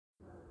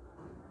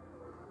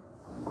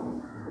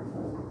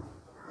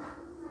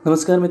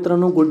नमस्कार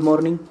मित्रांनो,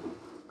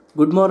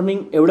 good morning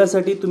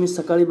एवढ्यासाठी तुम्ही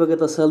सकाळी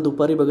बघत असाल,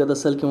 दुपारी बघत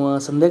असाल किंवा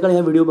संध्याकाळी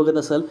हा व्हिडिओ बघत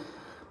असाल,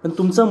 पण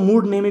तुमचा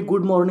मूड नेहमी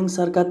गुड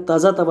मॉर्निंगसारखा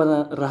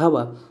ताजातवाना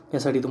राहावा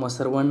यासाठी तुम्हा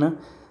सर्वांना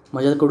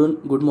माझ्याकडून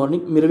गुड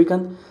मॉर्निंग. मी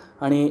रविकांत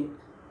आणि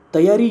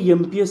तयारी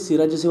MPSC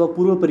राज्यसेवा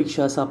पूर्व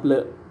परीक्षा असं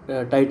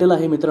आपलं टायटल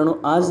आहे. मित्रांनो,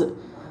 आज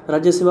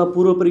राज्यसेवा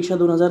पूर्व परीक्षा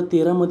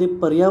 2013मध्ये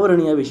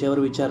पर्यावरण या विषयावर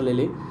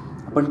विचारलेले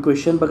आपण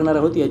क्वेश्चन बघणार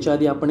आहोत. याच्या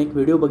आधी आपण एक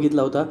व्हिडिओ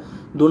बघितला होता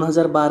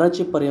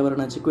 2012चे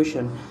पर्यावरणाचे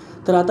क्वेश्चन.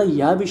 तर आता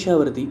या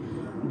विषयावरती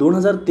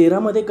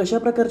 2013मध्ये कशा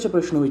प्रकारचे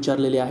प्रश्न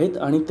विचारलेले आहेत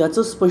आणि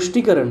त्याचं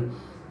स्पष्टीकरण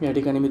या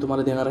ठिकाणी मी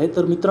तुम्हाला देणार आहे.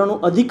 तर मित्रांनो,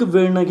 अधिक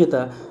वेळ न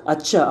घेता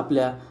आजच्या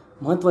आपल्या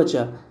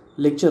महत्त्वाच्या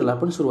लेक्चरला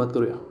आपण सुरुवात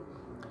करूया.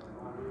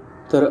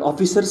 तर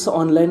ऑफिसर्स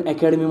ऑनलाईन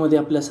अकॅडमीमध्ये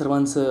आपल्या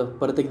सर्वांचं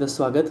परत एकदा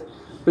स्वागत.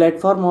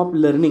 Platform of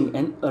learning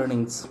and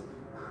earnings.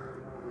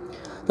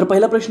 तर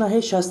पहिला प्रश्न आहे,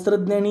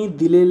 शास्त्रज्ञांनी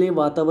दिलेले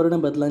वातावरण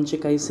बदलांचे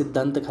काही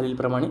सिद्धांत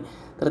खालीलप्रमाणे.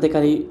 तर ते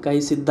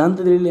काही सिद्धांत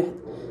दिलेले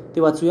आहेत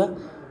ते वाचूया.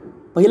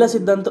 पहिला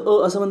सिद्धांत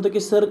असं म्हणतो की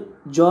सर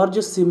जॉर्ज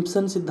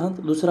सिम्पसन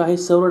सिद्धांत. दुसरा आहे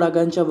सौर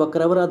डागांच्या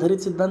वक्रावर आधारित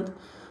सिद्धांत.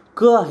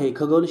 आहे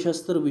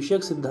खगोलशास्त्र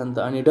विषयक सिद्धांत.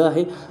 आणि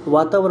आहे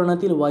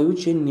वातावरणातील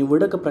वायूचे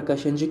निवडक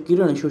प्रकाशांचे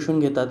किरण शोषून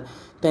घेतात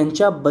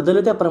त्यांच्या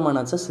बदलत्या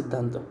प्रमाणाचा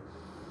सिद्धांत.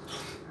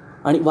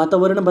 आणि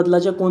वातावरण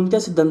बदलाच्या कोणत्या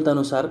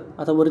सिद्धांतानुसार,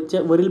 आता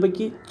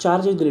वरीलपैकी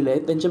 4 जे दिलेले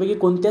आहेत त्यांच्यापैकी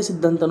कोणत्या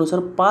सिद्धांतानुसार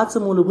 5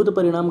 मूलभूत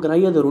परिणाम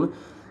ग्राह्य धरून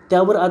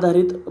त्यावर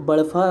आधारित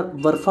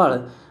बर्फाळ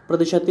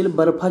प्रदेशातील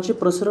बर्फाचे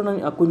प्रसरण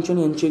आणि आकुंचन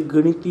यांचे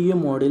गणितीय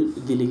मॉडेल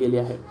दिले गेले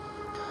आहे.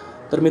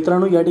 तर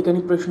मित्रांनो, या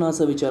ठिकाणी प्रश्न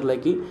असा विचारला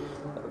की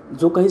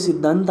जो काही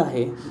सिद्धांत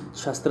आहे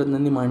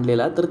शास्त्रज्ञांनी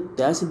मांडलेला, तर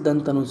त्या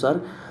सिद्धांतानुसार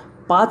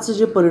 5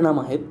 जे परिणाम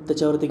आहेत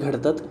त्याच्यावरती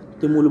घडतात,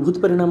 ते मूलभूत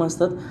परिणाम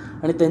असतात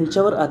आणि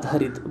त्यांच्यावर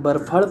आधारित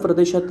बर्फाळ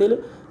प्रदेशातील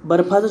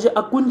बर्फाचं जे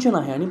आकुंचन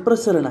आहे आणि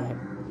प्रसरण आहे,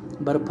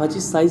 बर्फाची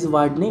साईज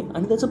वाढणे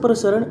आणि त्याचं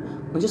प्रसरण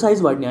म्हणजे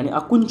साईज वाढणे आणि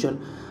आकुंचन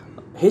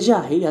हे जे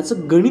आहे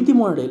याचं गणिती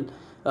मॉडेल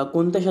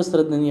कोणत्या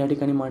शास्त्रज्ञांनी या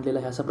ठिकाणी मांडलेलं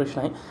आहे असा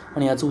प्रश्न आहे.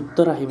 आणि याचं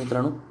उत्तर आहे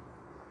मित्रांनो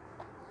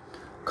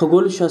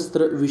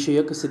खगोलशास्त्र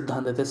विषयक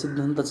सिद्धांत. त्या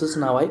सिद्धांताचंच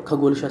नाव आहे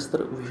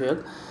खगोलशास्त्र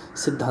विषयक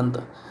सिद्धांत.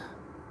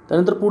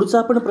 त्यानंतर पुढचा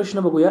आपण प्रश्न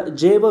बघूया,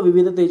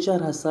 जैवविविधतेच्या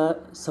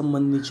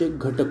ऱ्हासासंबंधीचे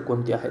घटक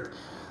कोणते आहेत.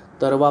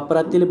 तर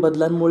वापरातील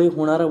बदलांमुळे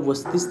होणारा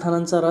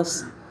वस्तीस्थानांचा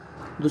ऱ्हास.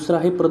 दुसरा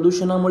आहे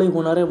प्रदूषणामुळे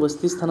होणाऱ्या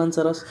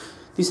वस्तीस्थानांचा ऱ्हास.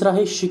 तिसरा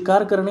आहे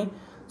शिकार करणे.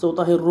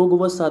 चौथा आहे रोग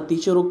व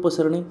साथीचे रोग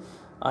पसरणे.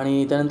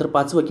 आणि त्यानंतर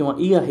 5वं किंवा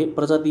आहे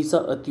प्रजातीचा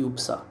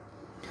अतिउपसा.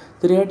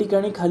 तर या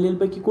ठिकाणी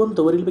खालीलपैकी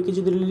कोणतं, वरीलपैकी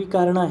जी दिलेली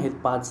कारणं आहेत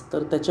 5,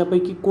 तर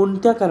त्याच्यापैकी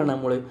कोणत्या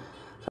कारणामुळे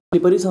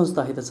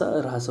परिसंस्था आहे त्याचा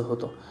ऱ्हास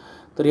होतो.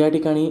 तर या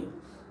ठिकाणी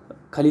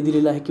खाली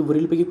दिलेलं आहे की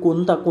वरीलपैकी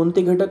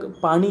कोणते घटक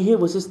पाणी हे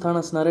वसतिस्थान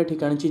असणाऱ्या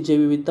ठिकाणची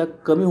जैवविविधता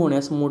कमी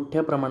होण्यास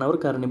मोठ्या प्रमाणावर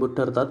कारणीभूत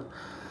ठरतात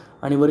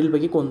आणि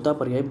वरीलपैकी कोणता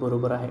पर्याय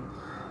बरोबर आहे.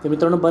 तर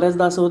मित्रांनो,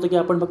 बऱ्याचदा असं होतं की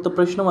आपण फक्त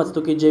प्रश्न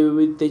वाचतो की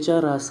जैवविविधतेच्या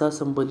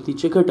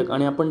ऱ्हासासंबंधीचे घटक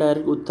आणि आपण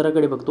डायरेक्ट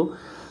उत्तराकडे बघतो.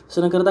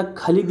 तसं न करता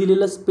खाली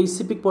दिलेला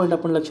स्पेसिफिक पॉईंट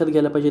आपण लक्षात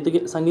घ्यायला पाहिजे.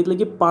 ते सांगितलं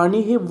की पाणी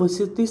हे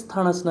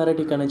वसतिस्थान असणाऱ्या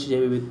ठिकाणाची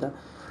जैवविविधता,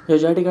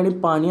 ज्या ठिकाणी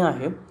पाणी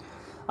आहे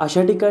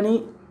अशा ठिकाणी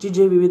जी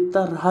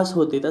जैवविविधता ऱ्हास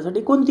होते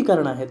त्यासाठी कोणती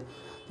कारणं आहेत,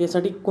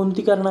 त्यासाठी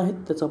कोणती कारणं आहेत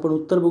त्याचं आपण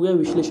उत्तर बघूया,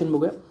 विश्लेषण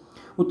बघूया.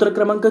 उत्तर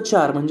क्रमांक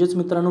 4 म्हणजेच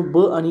मित्रांनो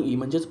ब आणि ई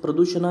म्हणजेच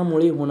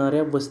प्रदूषणामुळे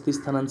होणाऱ्या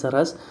वस्तीस्थानांचा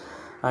ऱ्हास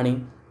आणि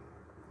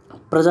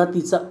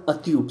प्रजातीचा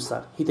अतिउपसा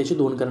ही त्याची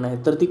 2 कारणं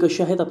आहेत. तर ती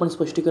कशी आहेत आपण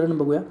स्पष्टीकरण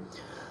बघूया.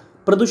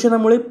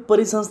 प्रदूषणामुळे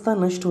परिसंस्था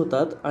नष्ट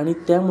होतात आणि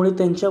त्यामुळे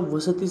त्यांच्या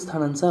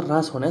वसतिस्थानांचा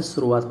ऱ्हास होण्यास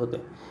सुरुवात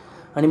होते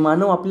आणि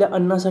मानव आपल्या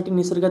अन्नासाठी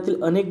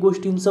निसर्गातील अनेक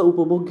गोष्टींचा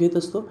उपभोग घेत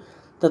असतो.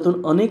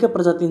 त्यातून अनेक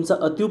प्रजातींचा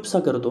अतिउपसा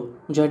करतो,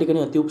 ज्या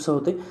ठिकाणी अतिउपसा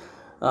होते.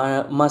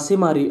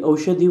 मासेमारी,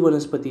 औषधी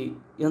वनस्पती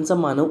यांचा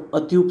मानव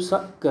अतिउपसा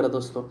करत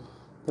असतो.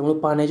 त्यामुळे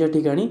पाण्याच्या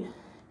ठिकाणी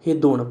हे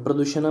 2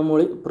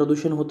 प्रदूषणामुळे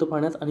प्रदूषण होतं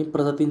पाण्यात आणि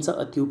प्रजातींचा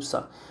अतिउपसा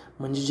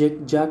म्हणजे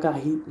ज्या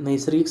काही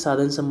नैसर्गिक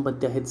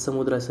साधनसंपत्ती आहेत,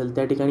 समुद्र असेल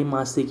त्या ठिकाणी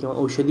मासे किंवा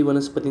औषधी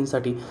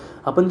वनस्पतींसाठी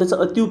आपण त्याचा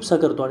अतिउपसा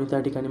करतो आणि त्या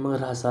ठिकाणी मग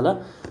ऱ्हासाला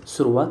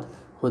सुरुवात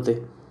होते.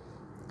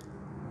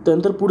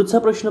 त्यानंतर पुढचा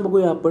प्रश्न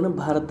बघूया आपण,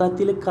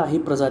 भारतातील काही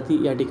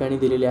प्रजाती या ठिकाणी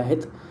दिलेल्या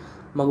आहेत.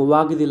 मग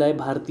वाघ दिला आहे,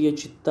 भारतीय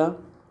चित्ता,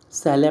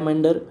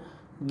 सॅलॅमेंडर,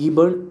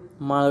 गिबन,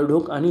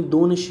 माळढोक आणि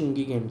 2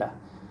 शिंगी गेंडा.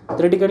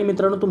 तर या ठिकाणी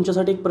मित्रांनो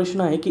तुमच्यासाठी एक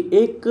प्रश्न आहे की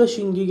 1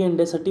 शिंगी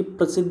गेंड्यासाठी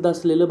प्रसिद्ध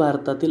असलेलं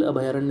भारतातील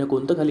अभयारण्य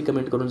कोणतं, खाली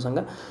कमेंट करून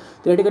सांगा.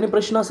 तर या ठिकाणी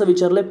प्रश्न असा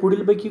विचारला आहे,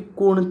 पुढीलपैकी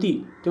कोणती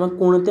किंवा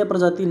कोणत्या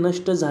प्रजाती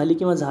नष्ट झाली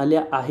किंवा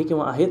झाल्या आहे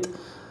किंवा आहेत.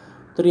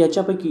 तर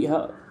याच्यापैकी ह्या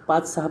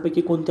 5-6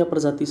 पैकी कोणत्या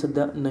प्रजाती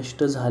सध्या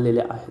नष्ट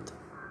झालेल्या आहेत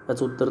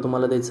याचं उत्तर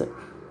तुम्हाला द्यायचं आहे.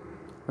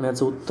 आणि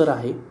याचं उत्तर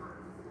आहे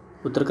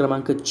उत्तर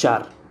क्रमांक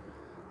 4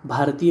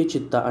 भारतीय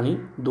चित्ता आणि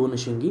 2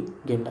 शिंगी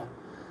गेंडा.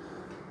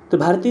 तर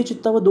भारतीय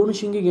चित्ता व 2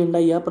 शिंगी गेंडा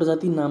या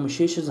प्रजाती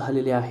नामशेष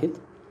झालेल्या आहेत.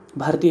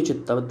 भारतीय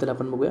चित्ताबद्दल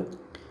आपण बघूया.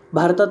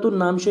 भारतातून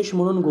नामशेष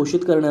म्हणून घोषित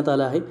करण्यात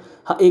आला आहे.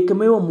 हा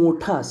एकमेव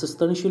मोठा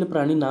सस्तनशील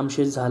प्राणी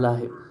नामशेष झाला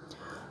आहे.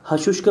 हा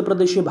शुष्क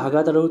प्रदेशीय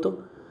भागात आढळतो.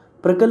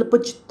 प्रकल्प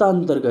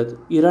चित्तांतर्गत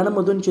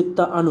इराणमधून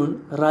चित्ता आणून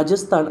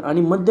राजस्थान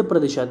आणि मध्य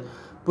प्रदेशात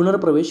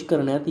पुनर्प्रवेश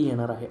करण्यात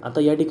येणार आहे.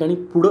 आता या ठिकाणी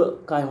पुढं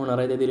काय होणार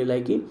आहे ते दिलेलं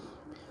आहे की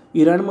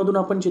इराणमधून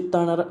आपण चित्ता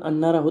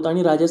आणणार आहोत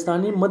आणि राजस्थान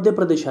आणि मध्य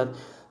प्रदेशात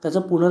त्याचा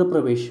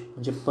पुनर्प्रवेश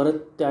म्हणजे परत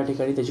त्या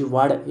ठिकाणी त्याची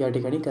वाढ या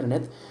ठिकाणी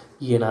करण्यात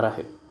येणार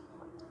आहे.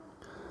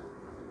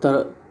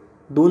 तर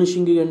 2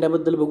 शिंगी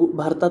गेंड्याबद्दल बघू.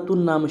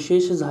 भारतातून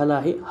नामशेष झाला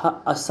आहे, हा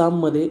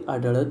आसाममध्ये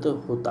आढळत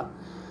होता.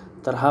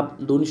 तर हा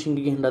 2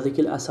 शिंगी गेंडा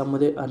देखील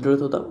आसाममध्ये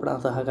आढळत होता, पण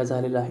आता हा काय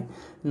झालेला आहे,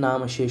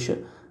 नामशेष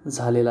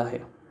झालेला आहे.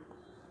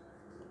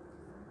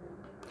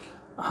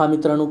 हा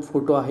मित्रांनो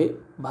फोटो आहे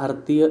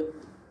भारतीय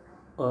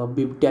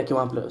बिबट्या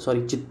किंवा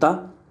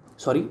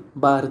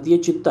भारतीय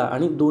चित्ता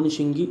आणि 2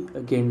 शिंगी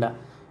गेंडा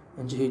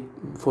यांचे हे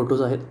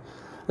फोटोज आहेत.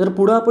 तर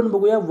पुढं आपण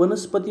बघूया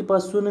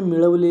वनस्पतीपासून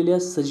मिळवलेल्या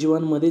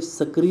सजीवांमध्ये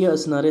सक्रिय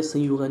असणाऱ्या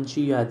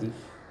संयुगांची यादी.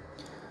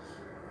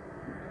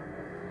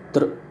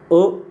 तर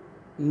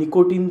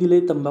निकोटीन दिले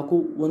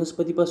तंबाखू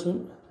वनस्पतीपासून,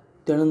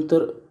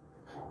 त्यानंतर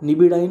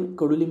निबिडाईन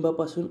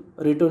कडुलिंबापासून,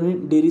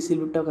 रेटोनिन डेरिस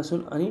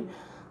इलिप्टिकापासून आणि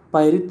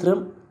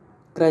पायरिथ्रम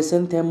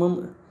क्रायसॅन्थेमम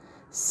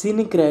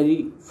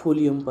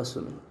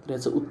सिनिक्रॅरिफोलियमपासून. तर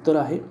याचं उत्तर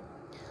आहे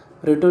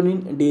रेटोनिन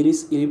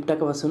डेरिस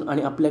इलिप्टिकापासून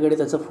आणि आपल्याकडे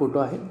त्याचा फोटो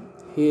आहे.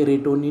 हे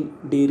रेटोनिन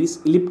डेरिस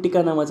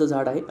इलिप्टिका नावाचं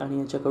झाड आहे आणि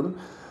याच्याकडून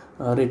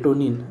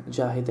रेटोनिन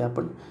जे आहे ते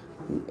आपण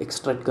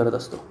एक्स्ट्रॅक्ट करत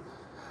असतो.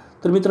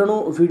 तर मित्रांनो,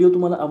 व्हिडिओ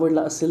तुम्हाला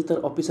आवडला असेल तर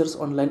ऑफिसर्स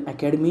ऑनलाईन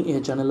अकॅडमी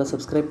या चॅनलला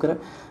सबस्क्राईब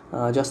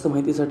करा. जास्त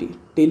माहितीसाठी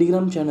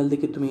टेलिग्राम चॅनल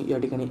देखील तुम्ही या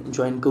ठिकाणी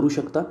जॉईन करू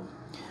शकता.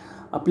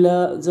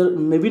 आपल्या जर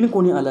नवीन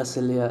कोणी आलं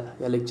असेल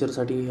या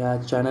लेक्चरसाठी ह्या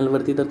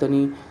चॅनलवरती तर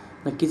त्यांनी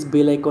नक्कीच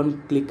बेल आयकॉन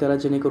क्लिक करा,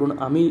 जेणेकरून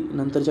आम्ही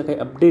नंतरच्या काही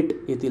अपडेट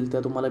येतील त्या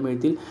तुम्हाला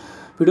मिळतील.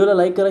 व्हिडिओला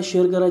लाईक करा,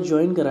 शेअर करा,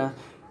 जॉईन करा,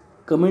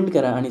 कमेंट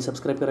करा आणि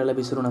सबस्क्राईब करायला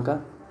विसरू नका.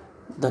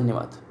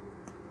 धन्यवाद.